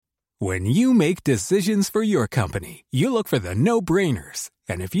When you make decisions for your company, you look for the no-brainers.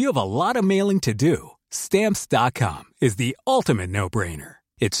 And if you have a lot of mailing to do, Stamps.com is the ultimate no-brainer.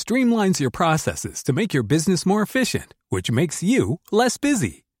 It streamlines your processes to make your business more efficient, which makes you less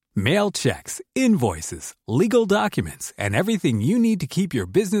busy. Mail checks, invoices, legal documents, and everything you need to keep your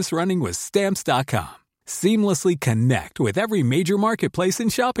business running with Stamps.com. Seamlessly connect with every major marketplace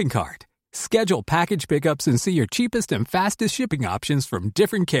and shopping cart. Schedule package pickups and see your cheapest and fastest shipping options from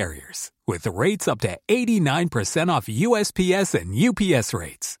different carriers. With rates up to 89% off USPS and UPS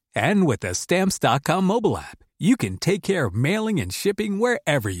rates. And with the Stamps.com mobile app, you can take care of mailing and shipping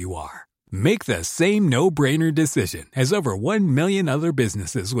wherever you are. Make the same no-brainer decision as over 1 million other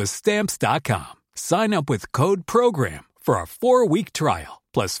businesses with Stamps.com. Sign up with code PROGRAM for a 4-week trial,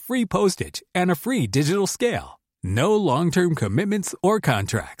 plus free postage and a free digital scale. No long-term commitments or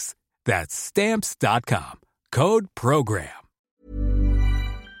contracts. That's Stamps.com. Code PROGRAM.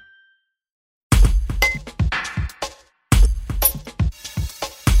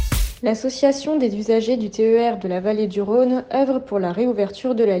 L'Association des usagers du TER de la Vallée du Rhône œuvre pour la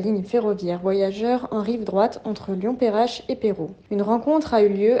réouverture de la ligne ferroviaire voyageurs en rive droite entre Lyon-Perrache et Peyraud. Une rencontre a eu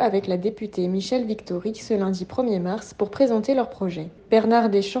lieu avec la députée Michèle Victory ce lundi 1er mars pour présenter leur projet.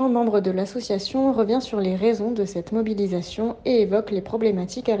 Bernard Deschamps, membre de l'association, revient sur les raisons de cette mobilisation et évoque les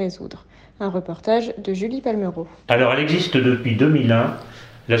problématiques à résoudre. Un reportage de Julie Palmerault. Alors, elle existe depuis 2001.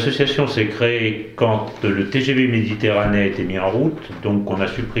 L'association s'est créée quand le TGV Méditerranée a été mis en route, donc on a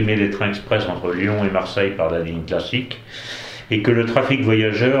supprimé les trains express entre Lyon et Marseille par la ligne classique, et que le trafic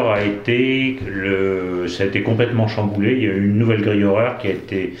voyageur ça a été complètement chamboulé. Il y a eu une nouvelle grille horaire qui a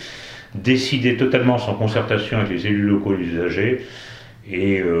été décidée totalement sans concertation avec les élus locaux et les usagers,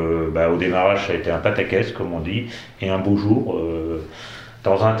 et au démarrage ça a été un pataquès comme on dit, et un beau jour,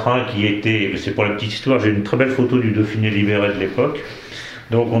 dans un train qui était, c'est pour la petite histoire, j'ai une très belle photo du Dauphiné libéré de l'époque.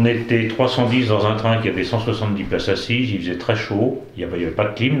 Donc on était 310 dans un train qui avait 170 places assises, il faisait très chaud, il n'y avait pas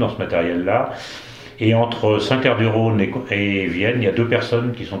de clim dans ce matériel-là. Et entre Saint-Clair-du-Rhône et Vienne, il y a 2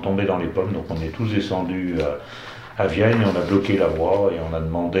 personnes qui sont tombées dans les pommes, donc on est tous descendus à Vienne et on a bloqué la voie et on a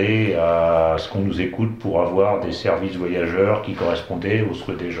demandé à ce qu'on nous écoute pour avoir des services voyageurs qui correspondaient aux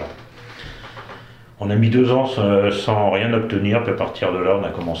souhaits des gens. On a mis 2 ans sans rien obtenir, puis à partir de là on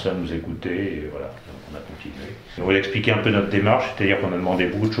a commencé à nous écouter et voilà. On a continué. On va expliquer un peu notre démarche, c'est-à-dire qu'on a demandé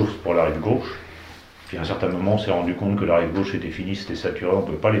beaucoup de choses pour la rive gauche. Puis à un certain moment, on s'est rendu compte que la rive gauche était finie, c'était saturé, on ne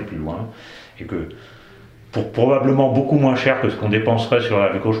pouvait pas aller plus loin. Et que pour probablement beaucoup moins cher que ce qu'on dépenserait sur la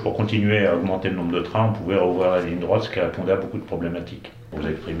rive gauche pour continuer à augmenter le nombre de trains, on pouvait rouvrir la ligne droite, ce qui répondait à beaucoup de problématiques. Vous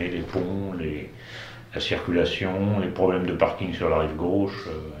exprimez les ponts, la circulation, les problèmes de parking sur la rive gauche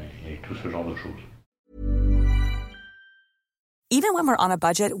et tout ce genre de choses. Even when we're on a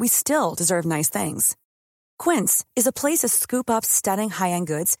budget, we still deserve nice things. Quince is a place to scoop up stunning high-end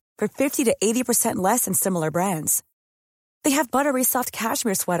goods for 50 to 80% less than similar brands. They have buttery soft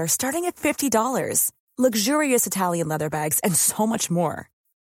cashmere sweaters starting at $50, luxurious Italian leather bags, and so much more.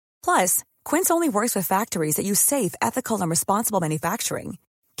 Plus, Quince only works with factories that use safe, ethical, and responsible manufacturing.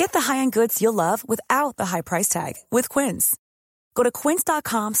 Get the high-end goods you'll love without the high price tag with Quince. Go to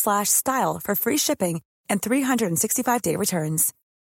quince.com/style for free shipping and 365-day returns.